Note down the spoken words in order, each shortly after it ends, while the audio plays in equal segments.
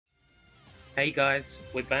Hey guys,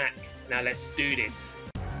 we're back. Now let's do this.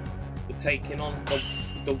 We're taking on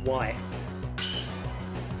the wife,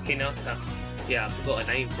 Hinata. Yeah, I forgot a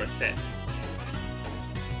name for a set.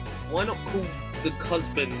 Why not call the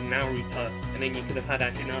husband Naruto, and then you could have had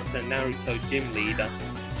a Hinata Naruto gym leader.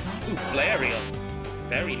 Ooh, Flareon.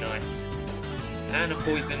 Very nice. And a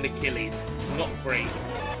poisoned Achilles. Not great.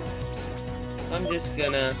 I'm just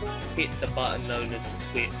gonna hit the button known as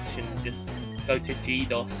switch and just go to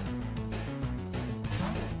GDOS.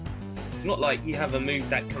 It's not like you have a move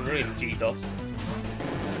that can ruin GDOS.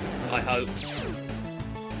 I hope.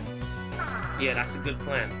 Yeah, that's a good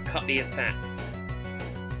plan. Cut the attack.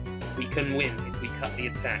 We can win if we cut the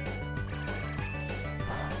attack.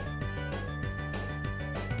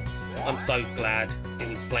 I'm so glad it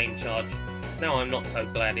was Flame Charge. Now I'm not so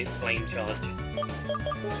glad it's Flame Charge.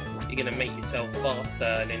 You're gonna make yourself faster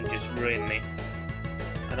and then just ruin me.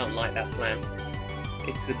 I don't like that plan.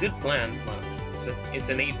 It's a good plan, but it's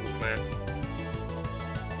an evil plan.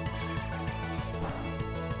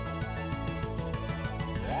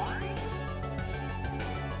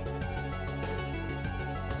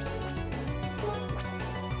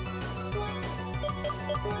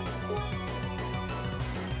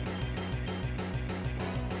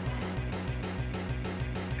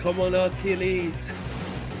 Come on, Achilles!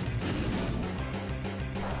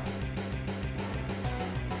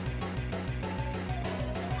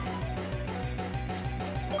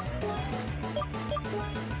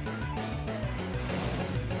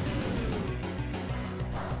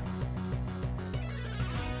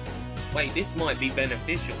 Wait, this might be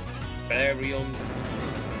beneficial. Flareon's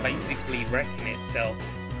basically wrecking itself.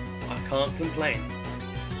 I can't complain.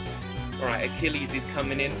 Alright, Achilles is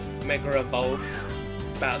coming in. Mega Evolve.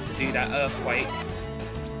 About to do that Earthquake.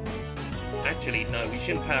 Actually, no, we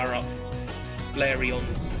shouldn't power up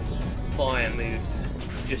Flareon's fire moves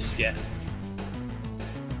just yet.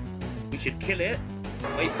 We should kill it.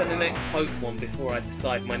 Wait for the next Pokemon before I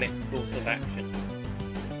decide my next course of action.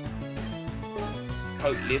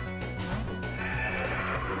 Coat Lift.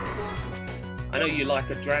 I know you like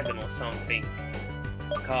a dragon or something.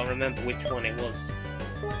 I can't remember which one it was.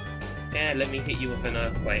 Yeah, let me hit you with an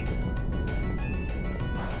Earthquake.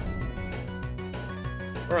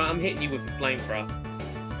 Alright, I'm hitting you with a Flamethrower.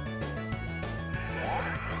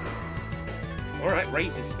 Alright,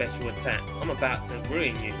 raise your special attack. I'm about to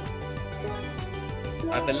ruin you.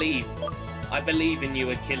 I believe in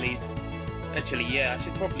you, Achilles. Actually, yeah, I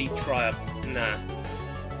should probably try a... Nah.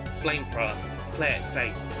 Flamethrower. Play it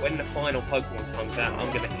safe. When the final Pokemon comes out,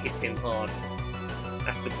 I'm gonna hit him hard.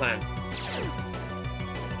 That's the plan.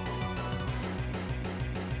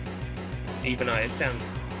 Even though it sounds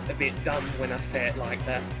a bit dumb when I say it like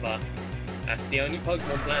that, but that's the only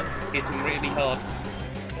Pokemon plan. Hit him really hard.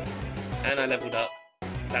 And I leveled up.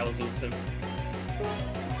 That was awesome.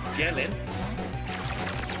 Gelling?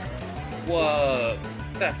 Whoa,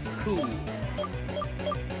 that's cool.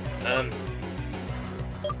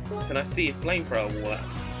 Can I see if Flamethrower will work?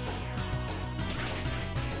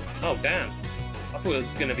 Oh damn. I thought it was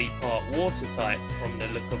going to be part water type from the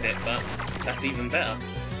look of it, but that's even better.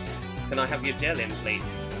 Can I have your gel in, please?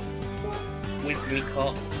 With me,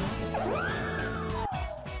 cop.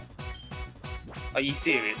 Are you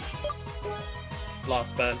serious?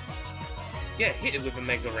 Last burn. Yeah, hit it with a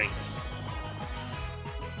Mega Ring.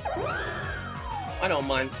 I don't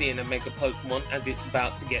mind seeing a Mega Pokemon as it's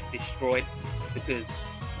about to get destroyed, because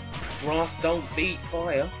grass don't beat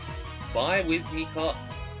fire. Bye with me, cop.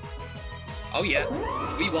 Oh yeah,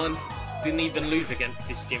 we won. Didn't even lose against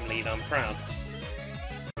this gym lead, I'm proud.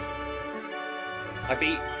 I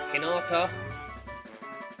beat Hinata.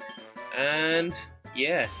 And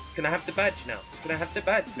yeah, can I have the badge now? Can I have the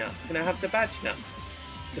badge now? Can I have the badge now?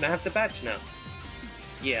 Can I have the badge now?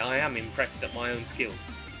 Yeah, I am impressed at my own skills.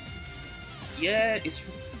 Yeah, it's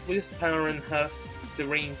with power and Hearst,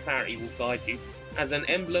 serene clarity will guide you. As an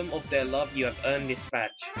emblem of their love, you have earned this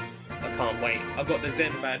badge. I can't wait. I've got the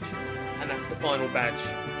Zen badge, and that's the final badge.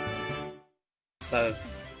 So,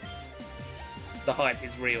 the hype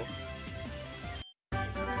is real.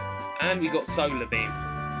 And we got Solar Beam.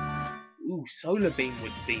 Ooh, Solar Beam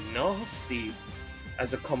would be nasty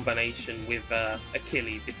as a combination with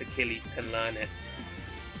Achilles, if Achilles can learn it.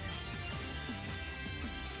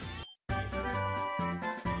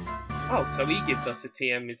 Oh, so he gives us a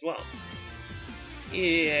TM as well.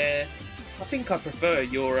 Yeah, I think I prefer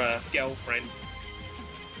your girlfriend.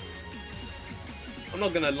 I'm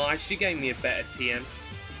not gonna lie, she gave me a better TM.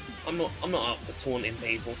 I'm not up for taunting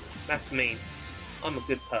people. That's mean. I'm a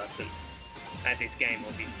good person at this game,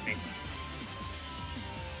 obviously.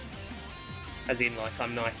 As in, like,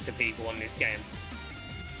 I'm nice to people on this game.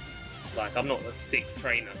 Like, I'm not a sick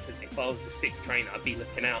trainer, because if I was a sick trainer, I'd be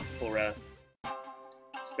looking out for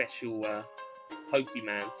special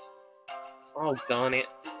Pokemans. Oh, darn it.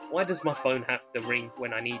 Why does my phone have to ring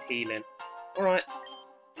when I need healing? Alright.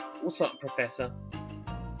 What's up, Professor?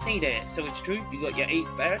 Hey there, so it's true, you got your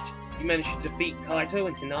 8th badge? You managed to defeat Kaito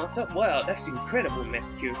and Hinata? Wow, that's incredible,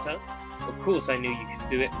 Mercurita. Of course I knew you could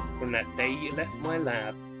do it from that day you left my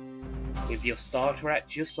lab. With your starter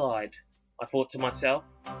at your side. I thought to myself,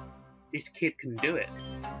 this kid can do it.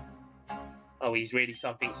 Oh, he's really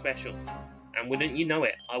something special. And wouldn't you know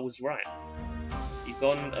it, I was right. You've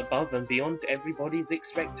gone above and beyond everybody's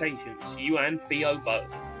expectations, you and Theo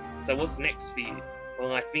both. So what's next for you?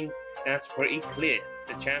 Well, I think that's pretty clear.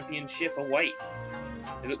 The championship awaits.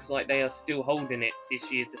 It looks like they are still holding it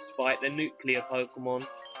this year despite the nuclear Pokemon.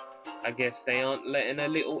 I guess they aren't letting a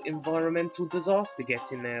little environmental disaster get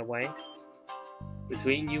in their way.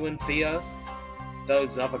 Between you and Theo,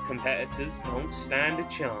 those other competitors don't stand a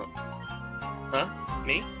chance. Huh?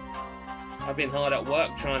 Me? I've been hard at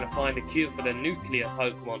work trying to find a cure for the nuclear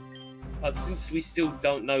Pokemon. But since we still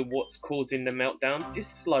don't know what's causing the meltdown, it's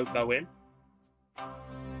slow going.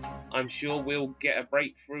 I'm sure we'll get a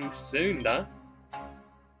breakthrough soon, though.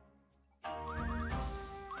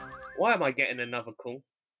 Why am I getting another call?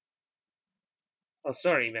 Oh,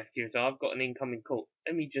 sorry, Mercurita, I've got an incoming call.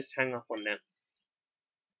 Let me just hang up on them.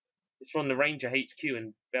 It's from the Ranger HQ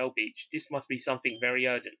in Bell Beach. This must be something very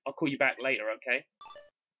urgent. I'll call you back later, okay?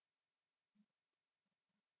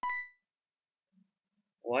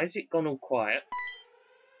 Why is it gone all quiet?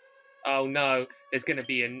 Oh no, there's going to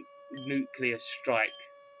be a nuclear strike.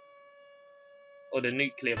 Or the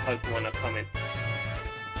nuclear Pokemon are coming.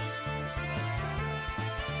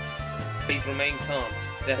 Please remain calm.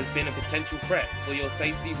 There has been a potential threat. For your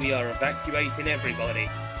safety, we are evacuating everybody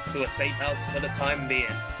to a safe house for the time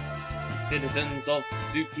being. Citizens of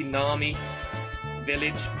Tsukinami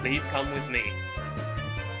Village, please come with me.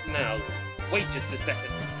 Now, wait just a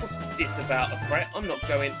second. What's this about a threat? I'm not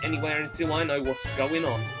going anywhere until I know what's going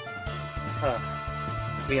on.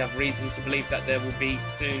 We have reason to believe that there will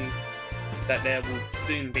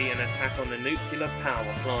soon be an attack on the nuclear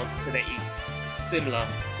power plant to the east, similar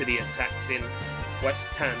to the attacks in West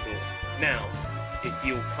Tandor. Now, if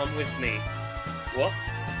you'll come with me. What?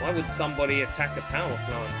 Why would somebody attack a power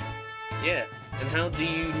plant? Yeah, and how do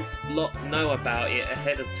you lot know about it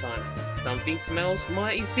ahead of time? Something smells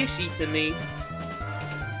mighty fishy to me.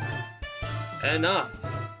 Enough!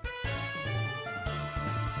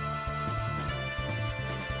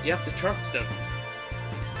 You have to trust them.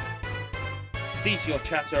 Cease your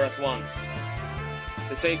chatter at once.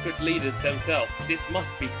 The sacred leaders themselves, this must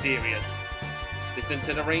be serious. Listen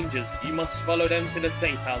to the Rangers, you must follow them to the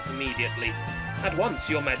safe house immediately. At once,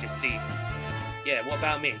 your majesty. Yeah, what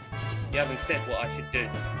about me? You haven't said what I should do.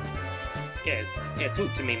 Yeah,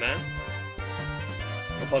 talk to me, man.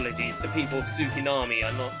 Apologies, the people of Tsukinami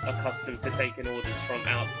are not accustomed to taking orders from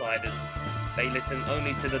outsiders. They listen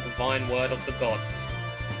only to the divine word of the gods.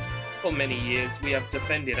 For many years, we have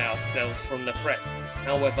defended ourselves from the threat.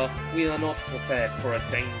 However, we are not prepared for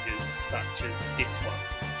dangers such as this one.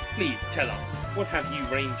 Please tell us, what have you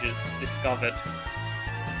Rangers discovered?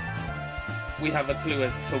 We have a clue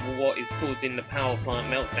as to what is causing the power plant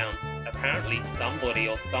meltdowns. Apparently, somebody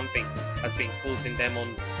or something has been causing them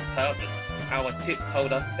on purpose. Our tip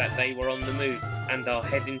told us that they were on the move and are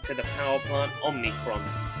heading to the power plant Omnicron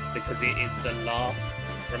because it is the last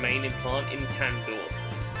remaining plant in Tandor.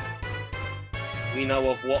 We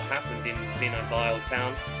know of what happened in Vinavile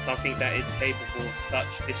Town, something that is capable of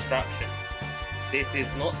such destruction. This is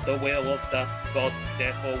not the will of the gods,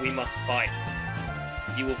 therefore we must fight.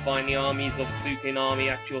 You will find the armies of Tsukinami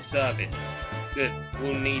at your service. Good,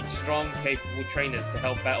 we'll need strong, capable trainers to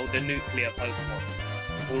help battle the nuclear Pokemon.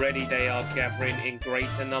 Already they are gathering in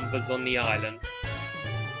greater numbers on the island.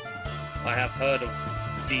 I have heard of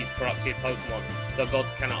these corrupted Pokemon. The gods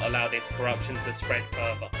cannot allow this corruption to spread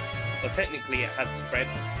further. But technically it has spread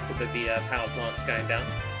because of the power plants going down.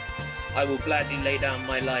 I will gladly lay down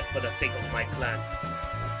my life for the sake of my clan.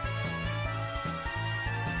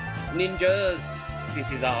 Ninjas! This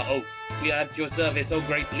is our oath. We are at your service, O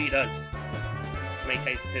great leaders. Make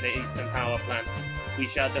haste to the eastern power plant. We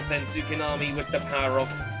shall defend Tsukinami with the power of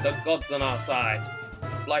the gods on our side.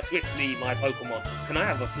 Fly swiftly, my Pokemon. Can I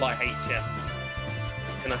have a Fly HM?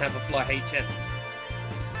 Can I have a Fly HM?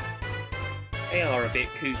 They are a bit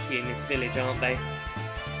kooky in this village, aren't they?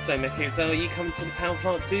 So, Mercurita, are you coming to the power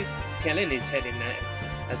plant too? Kellen is heading there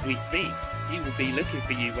as we speak. He will be looking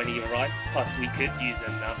for you when he arrives. Plus, we could use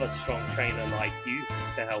another strong trainer like you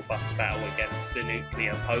to help us battle against the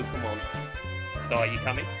nuclear Pokemon. So, are you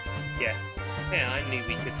coming? Yes. Yeah, I knew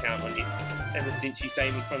we could count on you. Ever since you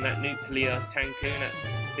saved me from that nuclear tycoon at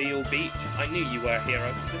Beale Beach, I knew you were a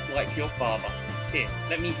hero, just like your father. Here,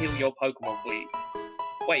 let me heal your Pokemon for you.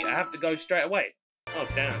 Wait, I have to go straight away? Oh,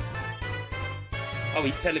 damn. Oh,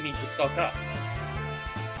 he's telling me to stock up.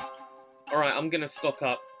 Alright, I'm gonna stock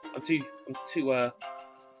up. I'm too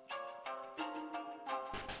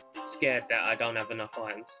scared that I don't have enough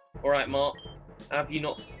items. Alright, Mark. Have you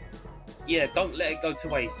not... Yeah, don't let it go to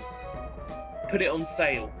waste. Put it on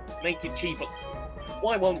sale. Make it cheaper.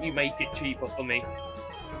 Why won't you make it cheaper for me?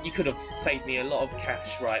 You could have saved me a lot of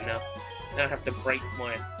cash right now. Now I have to break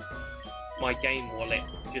my game wallet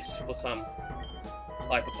just for some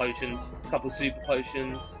hyper potions, a couple super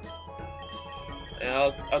potions.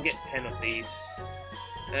 I'll get 10 of these.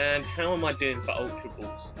 And how am I doing for Ultra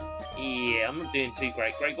Balls? Yeah, I'm not doing too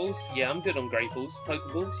great. Great Balls? Yeah, I'm good on Great Balls.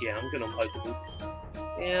 Pokeballs? Yeah, I'm good on Pokeballs.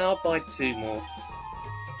 Yeah, I'll buy 2 more.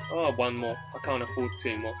 Oh, 1 more. I can't afford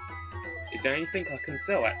 2 more. Is there anything I can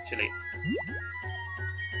sell, actually?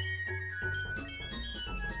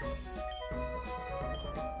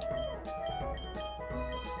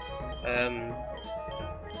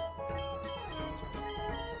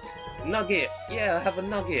 Nugget! Yeah, I have a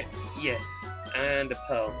nugget! Yes, and a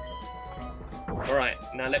pearl. Alright,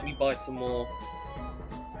 now let me buy some more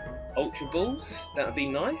Ultra Balls. That'd be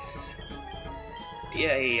nice.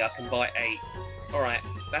 Yeah, I can buy 8. Alright,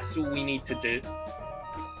 that's all we need to do.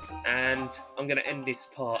 And I'm going to end this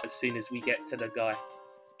part as soon as we get to the guy.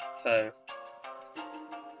 So,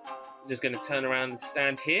 I'm just going to turn around and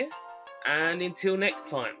stand here. And until next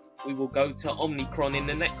time, we will go to Omnicron in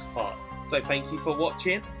the next part. So thank you for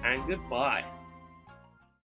watching, and goodbye.